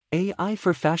AI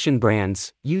for fashion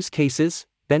brands, use cases,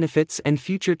 benefits and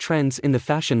future trends in the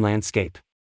fashion landscape.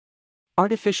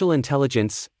 Artificial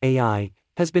intelligence, AI,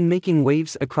 has been making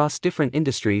waves across different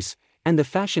industries, and the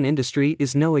fashion industry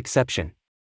is no exception.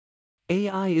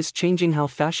 AI is changing how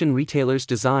fashion retailers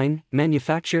design,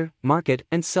 manufacture, market,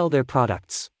 and sell their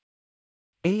products.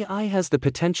 AI has the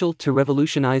potential to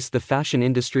revolutionize the fashion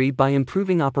industry by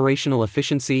improving operational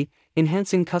efficiency,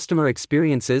 enhancing customer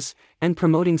experiences, and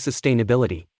promoting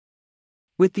sustainability.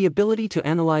 With the ability to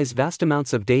analyze vast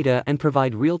amounts of data and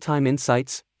provide real-time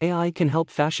insights, AI can help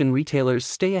fashion retailers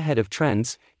stay ahead of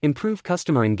trends, improve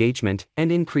customer engagement,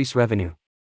 and increase revenue.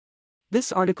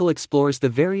 This article explores the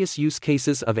various use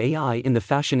cases of AI in the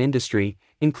fashion industry,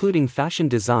 including fashion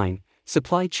design,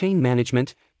 supply chain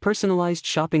management, personalized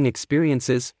shopping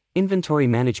experiences, inventory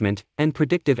management, and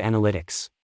predictive analytics.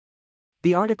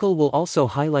 The article will also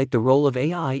highlight the role of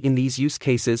AI in these use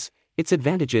cases, its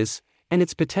advantages, and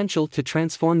its potential to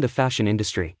transform the fashion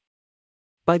industry.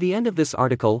 By the end of this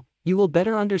article, you will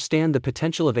better understand the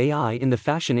potential of AI in the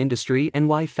fashion industry and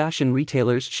why fashion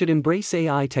retailers should embrace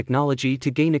AI technology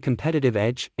to gain a competitive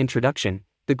edge. Introduction: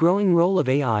 the growing role of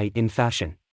AI in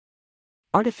fashion.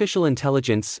 Artificial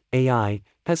intelligence, AI,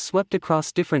 has swept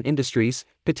across different industries,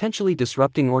 potentially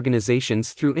disrupting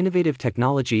organizations through innovative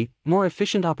technology, more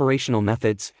efficient operational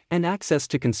methods, and access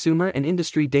to consumer and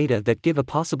industry data that give a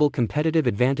possible competitive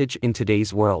advantage in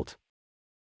today's world.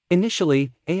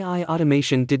 Initially, AI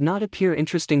automation did not appear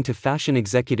interesting to fashion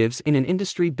executives in an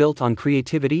industry built on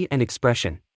creativity and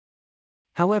expression.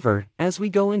 However, as we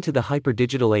go into the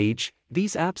hyper-digital age,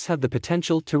 these apps have the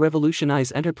potential to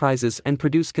revolutionize enterprises and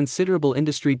produce considerable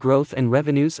industry growth and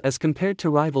revenues as compared to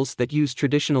rivals that use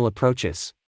traditional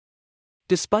approaches.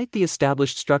 Despite the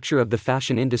established structure of the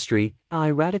fashion industry,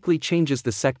 AI radically changes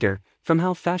the sector, from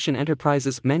how fashion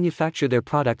enterprises manufacture their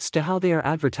products to how they are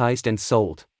advertised and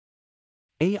sold.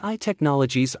 AI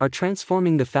technologies are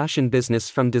transforming the fashion business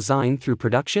from design through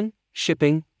production,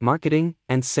 shipping, marketing,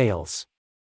 and sales.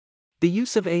 The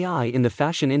use of AI in the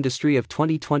fashion industry of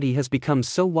 2020 has become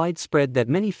so widespread that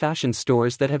many fashion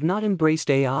stores that have not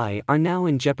embraced AI are now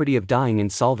in jeopardy of dying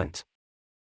insolvent.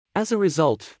 As a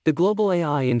result, the global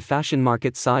AI in fashion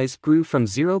market size grew from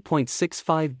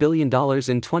 $0.65 billion in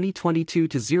 2022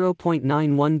 to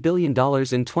 $0.91 billion in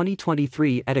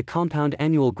 2023 at a compound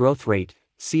annual growth rate,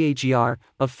 CAGR,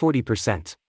 of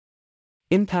 40%.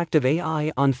 Impact of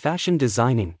AI on fashion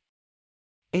designing.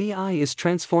 AI is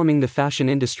transforming the fashion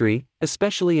industry,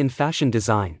 especially in fashion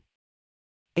design.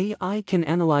 AI can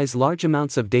analyze large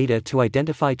amounts of data to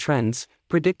identify trends,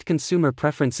 predict consumer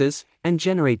preferences, and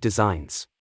generate designs.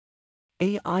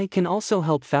 AI can also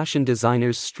help fashion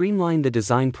designers streamline the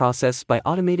design process by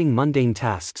automating mundane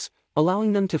tasks,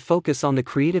 allowing them to focus on the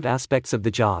creative aspects of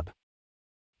the job.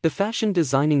 The fashion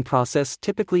designing process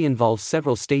typically involves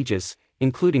several stages,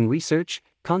 including research,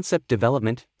 concept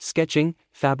development, sketching,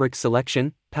 fabric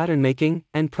selection, pattern making,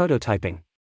 and prototyping.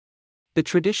 The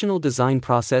traditional design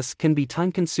process can be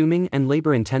time-consuming and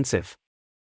labor-intensive.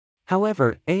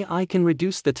 However, AI can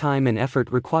reduce the time and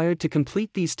effort required to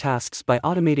complete these tasks by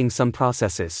automating some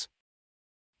processes.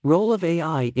 Role of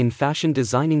AI in fashion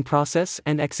designing process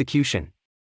and execution.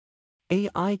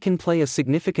 AI can play a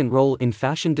significant role in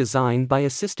fashion design by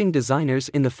assisting designers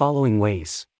in the following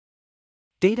ways.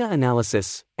 Data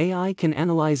analysis. AI can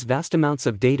analyze vast amounts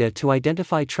of data to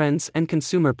identify trends and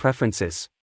consumer preferences.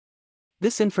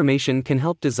 This information can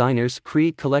help designers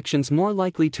create collections more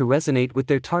likely to resonate with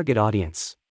their target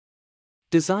audience.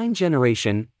 Design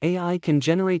generation. AI can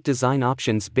generate design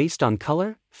options based on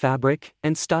color, fabric,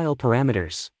 and style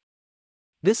parameters.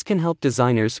 This can help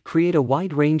designers create a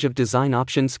wide range of design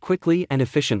options quickly and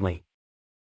efficiently.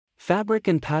 Fabric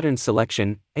and pattern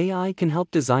selection. AI can help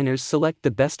designers select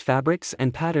the best fabrics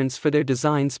and patterns for their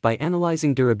designs by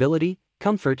analyzing durability,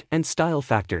 comfort, and style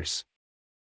factors.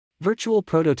 Virtual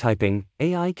prototyping.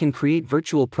 AI can create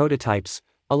virtual prototypes,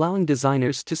 allowing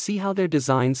designers to see how their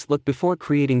designs look before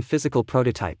creating physical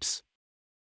prototypes.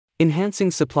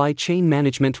 Enhancing supply chain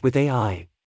management with AI.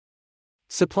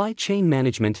 Supply chain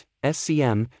management,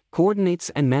 SCM, coordinates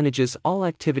and manages all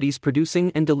activities producing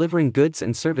and delivering goods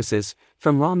and services,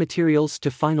 from raw materials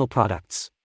to final products.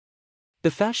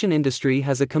 The fashion industry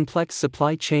has a complex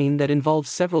supply chain that involves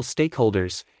several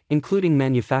stakeholders, including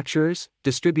manufacturers,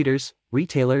 distributors,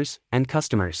 retailers, and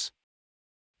customers.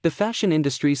 The fashion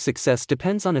industry's success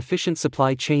depends on efficient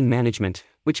supply chain management,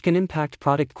 which can impact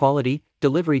product quality,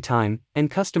 delivery time,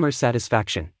 and customer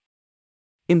satisfaction.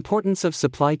 Importance of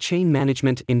supply chain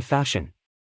management in fashion.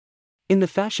 In the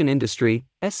fashion industry,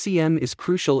 SCM is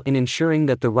crucial in ensuring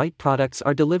that the right products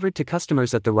are delivered to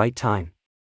customers at the right time.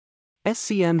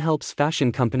 SCM helps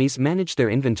fashion companies manage their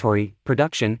inventory,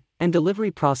 production, and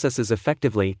delivery processes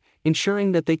effectively,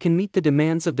 ensuring that they can meet the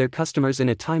demands of their customers in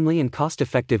a timely and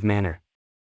cost-effective manner.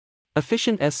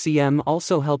 Efficient SCM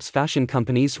also helps fashion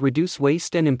companies reduce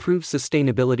waste and improve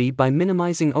sustainability by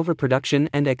minimizing overproduction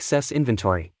and excess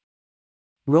inventory.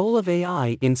 Role of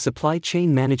AI in supply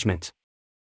chain management.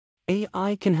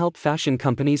 AI can help fashion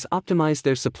companies optimize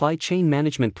their supply chain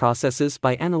management processes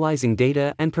by analyzing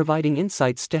data and providing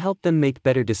insights to help them make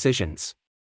better decisions.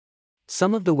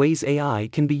 Some of the ways AI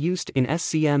can be used in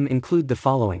SCM include the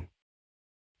following.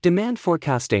 Demand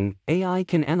forecasting. AI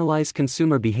can analyze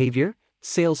consumer behavior,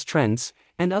 sales trends,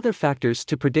 and other factors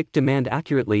to predict demand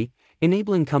accurately,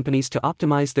 enabling companies to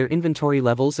optimize their inventory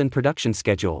levels and production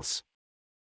schedules.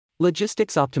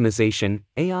 Logistics optimization.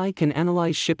 AI can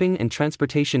analyze shipping and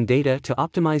transportation data to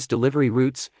optimize delivery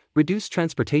routes, reduce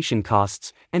transportation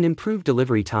costs, and improve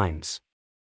delivery times.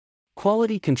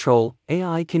 Quality control.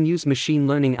 AI can use machine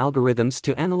learning algorithms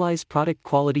to analyze product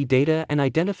quality data and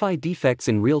identify defects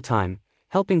in real time,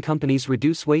 helping companies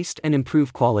reduce waste and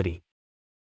improve quality.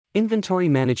 Inventory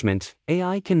management.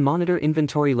 AI can monitor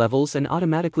inventory levels and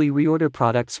automatically reorder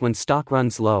products when stock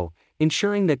runs low,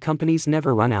 ensuring that companies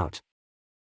never run out.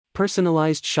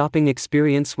 Personalized shopping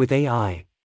experience with AI.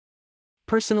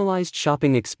 Personalized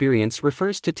shopping experience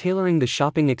refers to tailoring the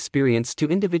shopping experience to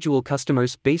individual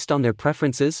customers based on their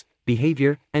preferences,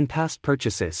 behavior, and past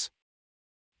purchases.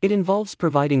 It involves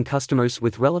providing customers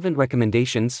with relevant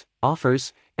recommendations,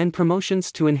 offers, and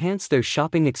promotions to enhance their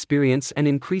shopping experience and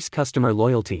increase customer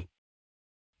loyalty.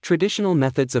 Traditional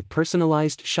methods of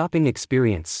personalized shopping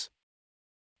experience.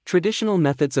 Traditional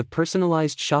methods of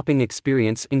personalized shopping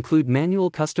experience include manual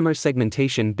customer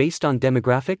segmentation based on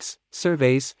demographics,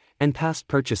 surveys, and past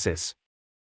purchases.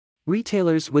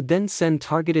 Retailers would then send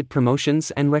targeted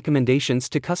promotions and recommendations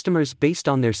to customers based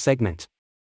on their segment.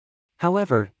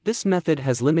 However, this method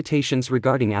has limitations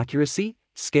regarding accuracy,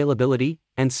 scalability,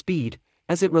 and speed,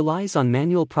 as it relies on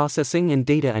manual processing and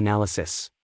data analysis.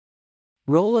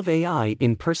 Role of AI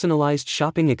in personalized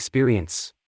shopping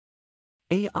experience.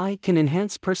 AI can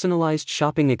enhance personalized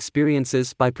shopping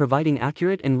experiences by providing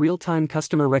accurate and real-time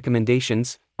customer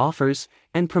recommendations, offers,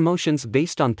 and promotions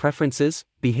based on preferences,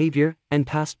 behavior, and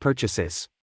past purchases.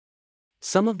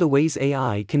 Some of the ways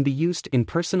AI can be used in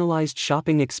personalized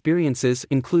shopping experiences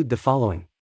include the following.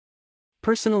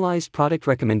 Personalized product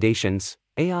recommendations.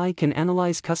 AI can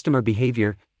analyze customer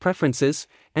behavior, preferences,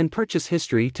 and purchase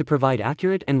history to provide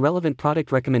accurate and relevant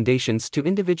product recommendations to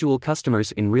individual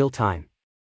customers in real time.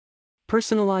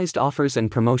 Personalized offers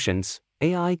and promotions.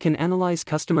 AI can analyze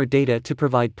customer data to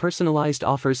provide personalized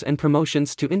offers and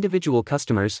promotions to individual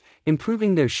customers,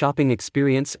 improving their shopping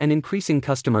experience and increasing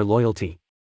customer loyalty.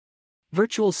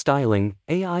 Virtual styling.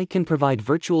 AI can provide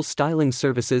virtual styling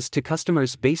services to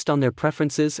customers based on their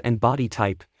preferences and body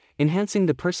type, enhancing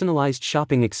the personalized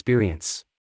shopping experience.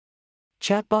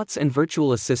 Chatbots and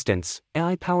virtual assistants.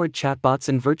 AI-powered chatbots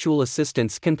and virtual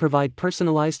assistants can provide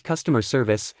personalized customer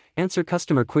service, answer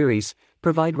customer queries,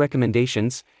 provide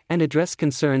recommendations, and address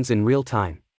concerns in real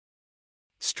time.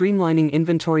 Streamlining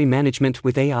inventory management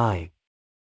with AI.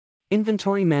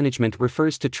 Inventory management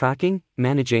refers to tracking,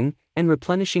 managing, and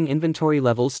replenishing inventory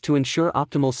levels to ensure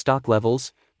optimal stock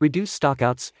levels, reduce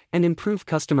stockouts, and improve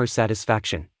customer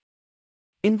satisfaction.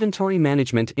 Inventory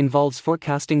management involves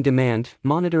forecasting demand,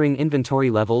 monitoring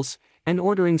inventory levels, and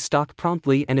ordering stock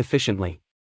promptly and efficiently.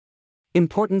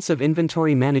 Importance of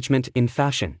inventory management in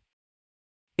fashion.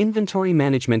 Inventory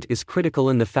management is critical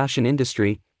in the fashion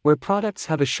industry, where products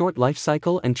have a short life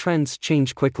cycle and trends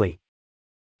change quickly.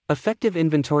 Effective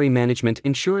inventory management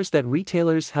ensures that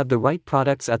retailers have the right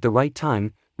products at the right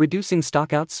time, reducing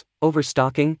stockouts,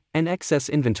 overstocking, and excess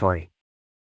inventory.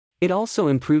 It also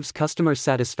improves customer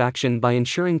satisfaction by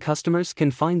ensuring customers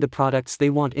can find the products they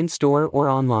want in-store or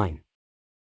online.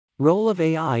 Role of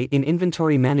AI in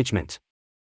inventory management.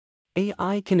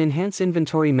 AI can enhance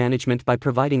inventory management by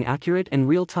providing accurate and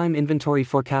real-time inventory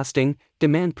forecasting,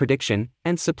 demand prediction,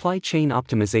 and supply chain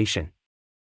optimization.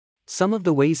 Some of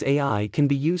the ways AI can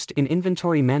be used in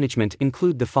inventory management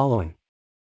include the following.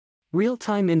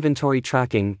 Real-time inventory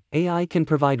tracking. AI can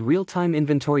provide real-time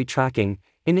inventory tracking,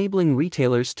 enabling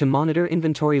retailers to monitor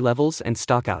inventory levels and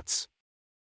stockouts.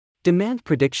 Demand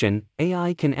prediction.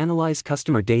 AI can analyze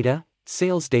customer data,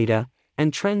 sales data,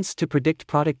 and trends to predict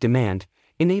product demand,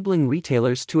 enabling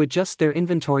retailers to adjust their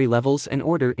inventory levels and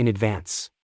order in advance.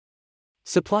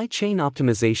 Supply chain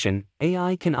optimization.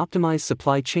 AI can optimize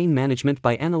supply chain management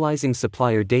by analyzing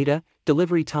supplier data,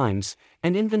 delivery times,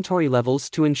 and inventory levels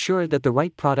to ensure that the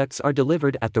right products are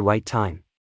delivered at the right time.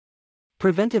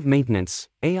 Preventive maintenance,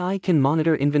 AI can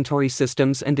monitor inventory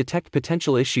systems and detect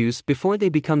potential issues before they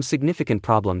become significant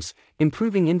problems,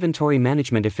 improving inventory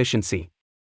management efficiency.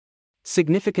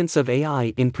 Significance of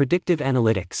AI in predictive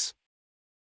analytics.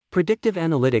 Predictive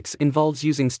analytics involves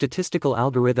using statistical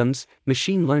algorithms,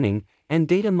 machine learning, and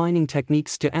data mining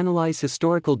techniques to analyze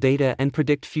historical data and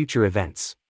predict future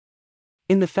events.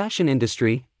 In the fashion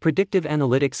industry, predictive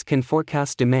analytics can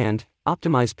forecast demand,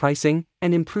 optimize pricing,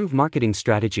 and improve marketing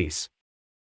strategies.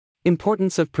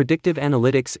 Importance of predictive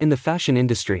analytics in the fashion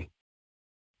industry.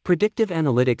 Predictive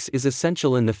analytics is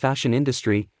essential in the fashion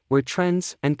industry, where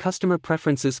trends and customer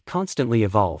preferences constantly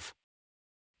evolve.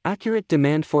 Accurate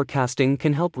demand forecasting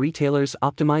can help retailers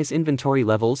optimize inventory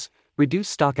levels,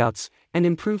 reduce stockouts, and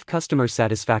improve customer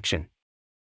satisfaction.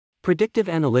 Predictive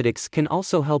analytics can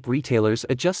also help retailers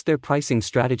adjust their pricing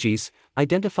strategies,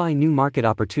 identify new market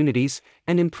opportunities,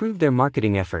 and improve their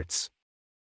marketing efforts.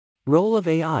 Role of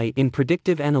AI in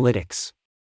predictive analytics.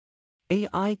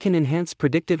 AI can enhance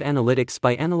predictive analytics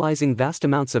by analyzing vast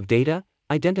amounts of data,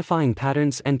 identifying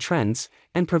patterns and trends,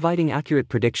 and providing accurate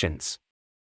predictions.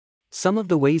 Some of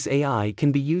the ways AI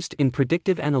can be used in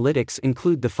predictive analytics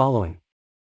include the following.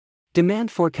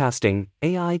 Demand forecasting.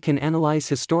 AI can analyze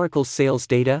historical sales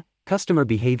data, customer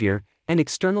behavior, and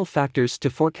external factors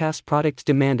to forecast product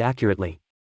demand accurately.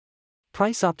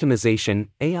 Price optimization.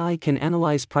 AI can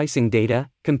analyze pricing data,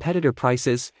 competitor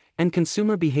prices, and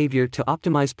consumer behavior to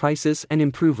optimize prices and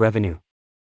improve revenue.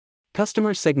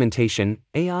 Customer segmentation.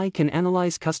 AI can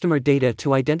analyze customer data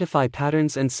to identify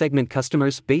patterns and segment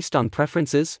customers based on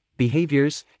preferences,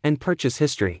 behaviors, and purchase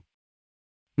history.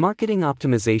 Marketing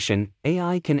optimization.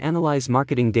 AI can analyze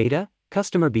marketing data,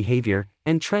 customer behavior,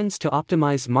 and trends to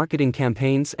optimize marketing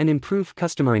campaigns and improve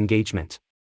customer engagement.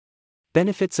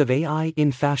 Benefits of AI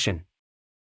in fashion.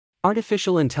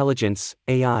 Artificial intelligence,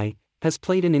 AI, has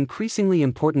played an increasingly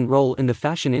important role in the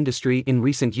fashion industry in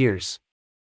recent years.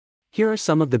 Here are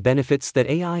some of the benefits that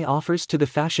AI offers to the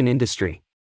fashion industry.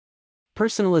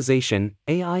 Personalization.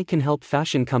 AI can help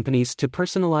fashion companies to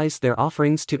personalize their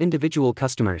offerings to individual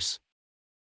customers.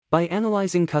 By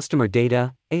analyzing customer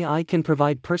data, AI can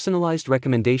provide personalized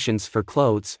recommendations for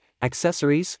clothes,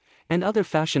 accessories, and other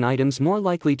fashion items more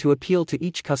likely to appeal to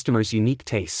each customer's unique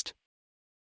taste.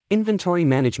 Inventory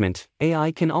management.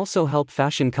 AI can also help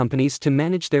fashion companies to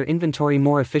manage their inventory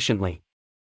more efficiently.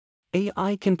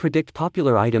 AI can predict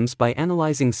popular items by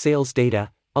analyzing sales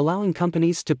data, allowing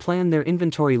companies to plan their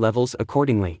inventory levels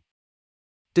accordingly.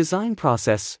 Design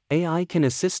process. AI can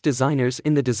assist designers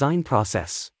in the design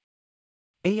process.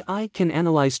 AI can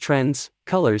analyze trends,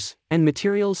 colors, and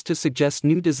materials to suggest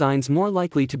new designs more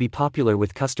likely to be popular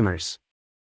with customers.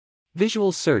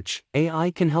 Visual search.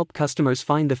 AI can help customers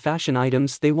find the fashion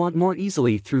items they want more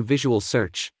easily through visual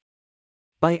search.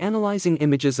 By analyzing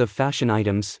images of fashion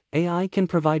items, AI can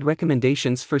provide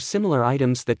recommendations for similar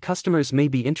items that customers may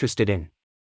be interested in.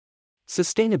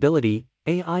 Sustainability.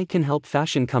 AI can help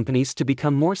fashion companies to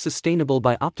become more sustainable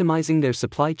by optimizing their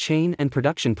supply chain and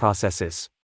production processes.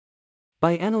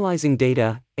 By analyzing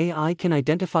data, AI can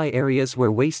identify areas where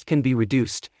waste can be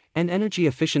reduced, and energy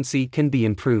efficiency can be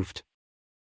improved.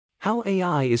 How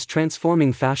AI is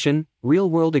transforming fashion,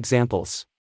 real-world examples.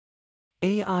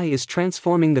 AI is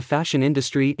transforming the fashion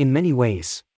industry in many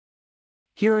ways.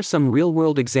 Here are some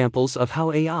real-world examples of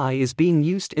how AI is being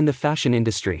used in the fashion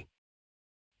industry.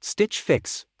 Stitch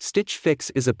Fix. Stitch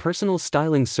Fix is a personal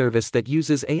styling service that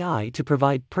uses AI to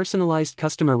provide personalized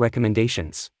customer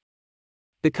recommendations.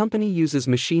 The company uses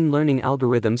machine learning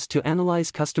algorithms to analyze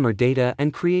customer data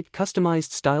and create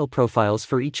customized style profiles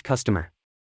for each customer.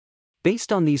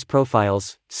 Based on these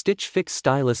profiles, Stitch Fix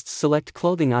stylists select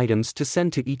clothing items to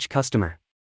send to each customer.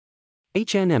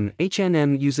 H&M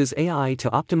uses AI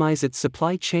to optimize its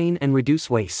supply chain and reduce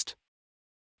waste.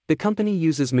 The company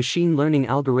uses machine learning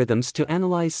algorithms to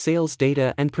analyze sales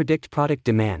data and predict product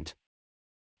demand.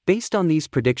 Based on these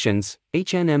predictions,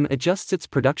 H&M adjusts its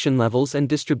production levels and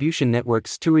distribution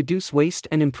networks to reduce waste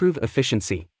and improve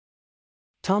efficiency.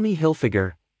 Tommy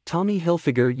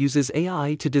Hilfiger uses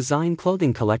AI to design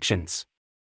clothing collections.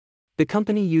 The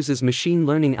company uses machine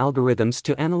learning algorithms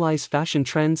to analyze fashion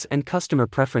trends and customer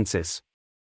preferences.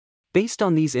 Based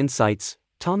on these insights,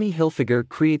 Tommy Hilfiger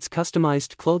creates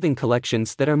customized clothing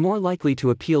collections that are more likely to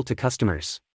appeal to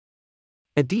customers.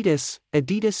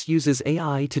 Adidas uses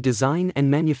AI to design and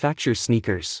manufacture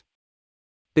sneakers.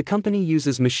 The company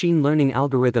uses machine learning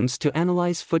algorithms to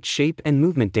analyze foot shape and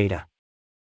movement data.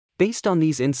 Based on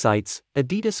these insights,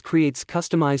 Adidas creates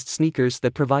customized sneakers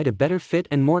that provide a better fit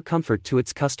and more comfort to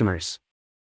its customers.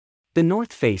 The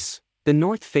North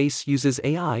Face uses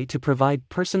AI to provide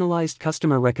personalized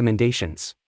customer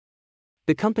recommendations.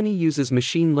 The company uses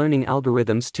machine learning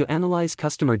algorithms to analyze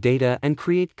customer data and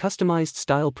create customized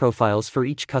style profiles for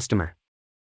each customer.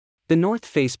 The North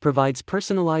Face provides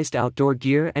personalized outdoor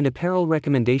gear and apparel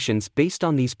recommendations based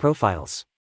on these profiles.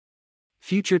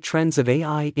 Future trends of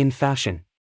AI in fashion.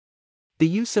 The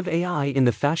use of AI in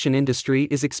the fashion industry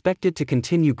is expected to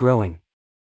continue growing.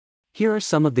 Here are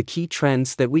some of the key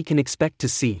trends that we can expect to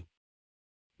see.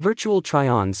 Virtual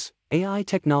try-ons. AI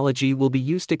technology will be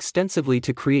used extensively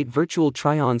to create virtual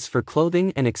try-ons for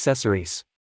clothing and accessories.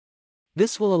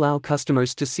 This will allow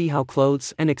customers to see how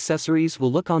clothes and accessories will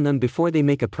look on them before they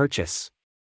make a purchase.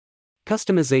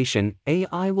 Customization.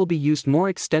 AI will be used more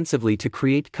extensively to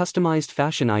create customized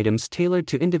fashion items tailored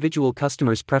to individual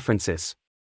customers' preferences.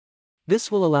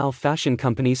 This will allow fashion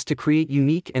companies to create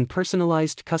unique and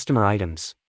personalized customer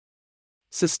items.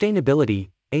 Sustainability.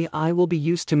 AI will be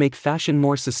used to make fashion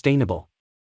more sustainable.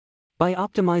 By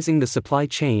optimizing the supply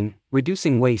chain,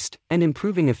 reducing waste, and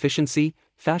improving efficiency,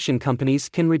 fashion companies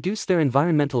can reduce their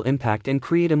environmental impact and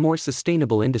create a more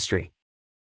sustainable industry.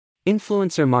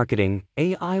 Influencer marketing.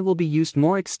 AI will be used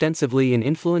more extensively in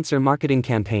influencer marketing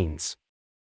campaigns.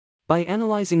 By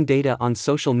analyzing data on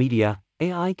social media,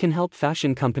 AI can help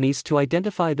fashion companies to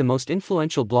identify the most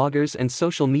influential bloggers and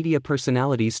social media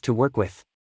personalities to work with.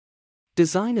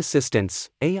 Design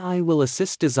assistance. AI will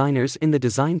assist designers in the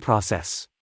design process.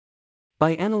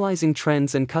 By analyzing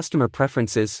trends and customer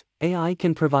preferences, AI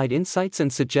can provide insights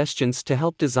and suggestions to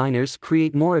help designers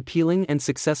create more appealing and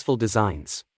successful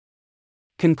designs.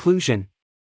 Conclusion.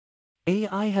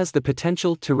 AI has the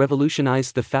potential to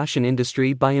revolutionize the fashion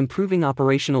industry by improving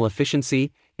operational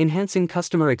efficiency, enhancing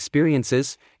customer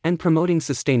experiences, and promoting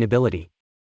sustainability.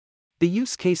 The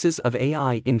use cases of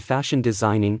AI in fashion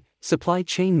designing, supply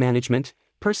chain management,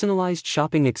 personalized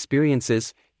shopping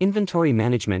experiences, inventory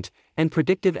management, and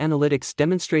predictive analytics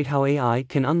demonstrate how AI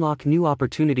can unlock new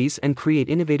opportunities and create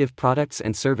innovative products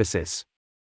and services.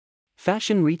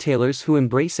 Fashion retailers who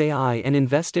embrace AI and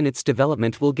invest in its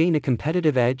development will gain a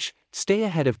competitive edge, stay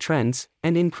ahead of trends,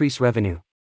 and increase revenue.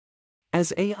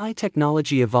 As AI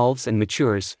technology evolves and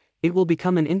matures, it will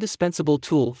become an indispensable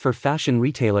tool for fashion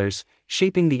retailers,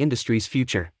 shaping the industry's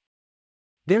future.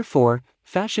 Therefore,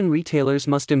 fashion retailers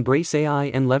must embrace AI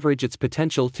and leverage its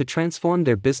potential to transform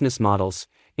their business models,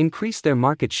 increase their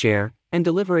market share, and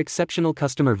deliver exceptional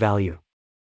customer value.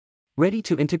 Ready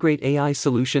to integrate AI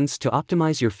solutions to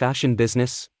optimize your fashion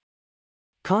business?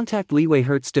 Contact Leeway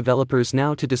Hertz developers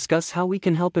now to discuss how we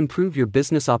can help improve your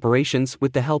business operations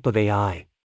with the help of AI.